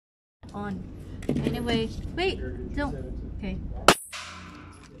on. Anyway, wait, don't. Okay.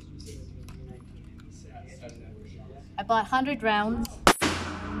 I bought 100 rounds,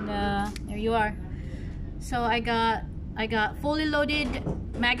 and there you are. So I got fully loaded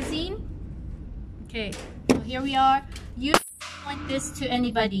magazine. Okay, so here we are. You don't want this to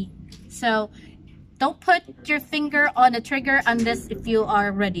anybody, so don't put your finger on the trigger unless if you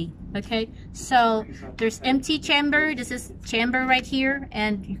are ready. Okay, so there's empty chamber. This is chamber right here,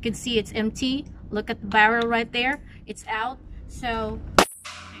 and you can see it's empty. Look at the barrel right there, it's out. So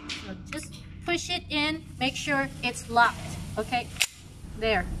just push it in, make sure it's locked. Okay,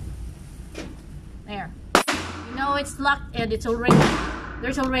 there, you know it's locked, and it's already,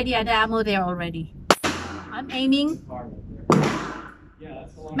 there's already an ammo there already. I'm aiming.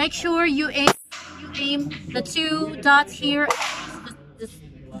 Make sure you aim the 2 dots here, the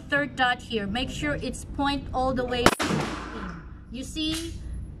 3rd dot here. Make sure it's point all the way in. You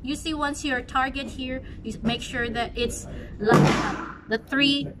see once your target here, you make sure that it's locked up. The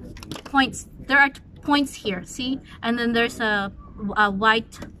 3 points, there are points here, see? And then there's a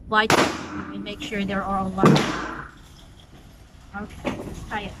white, and make sure they're all locked. Okay, let's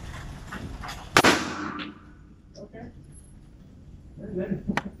try it. Okay. Very good.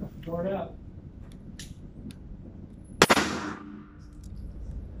 Pour it up.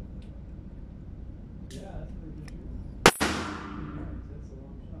 Yeah, that's pretty good shoot. That's a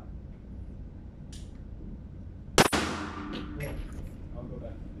long shot. Cool. I'll go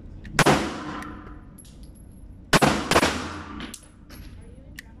back.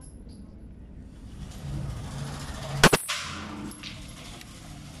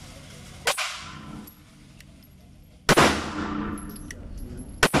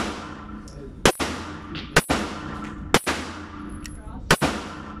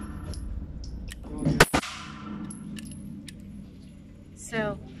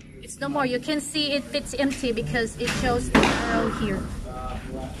 So it's no more. You can see it's empty because it shows the arrow here.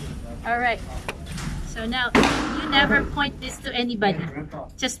 All right. So now you never point this to anybody.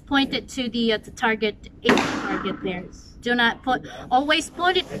 Just point it to the target, target there. Do not put. Always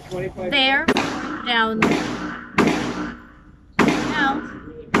put it there, down. Now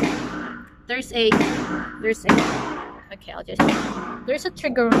there's a. Okay, I'll just. There's a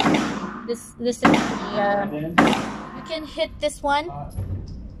trigger. This is the. You can hit this one.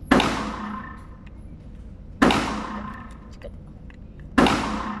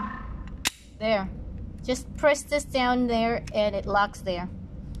 There. Just press this down there and it locks there.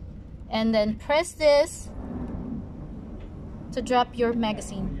 And then press this to drop your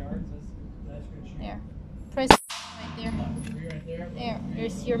magazine. There. Press right there. There.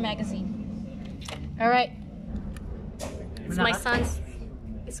 There's your magazine. Alright. It's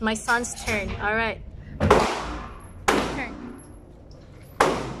my son's turn. Alright.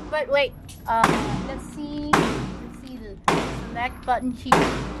 But wait, let's see the select button here.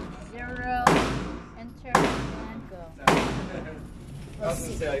 0, enter, and go. Let's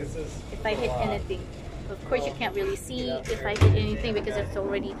see if I hit anything. Of course, you can't really see if I hit anything because there's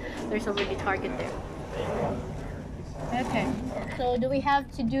already target there. Okay, so do we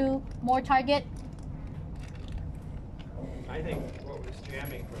have to do more target? I think what was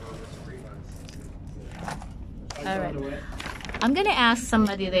jamming for all this free ones. All right. I'm gonna ask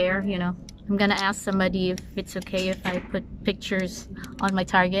somebody there, you know. I'm gonna ask somebody if it's okay if I put pictures on my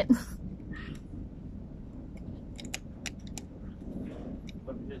target.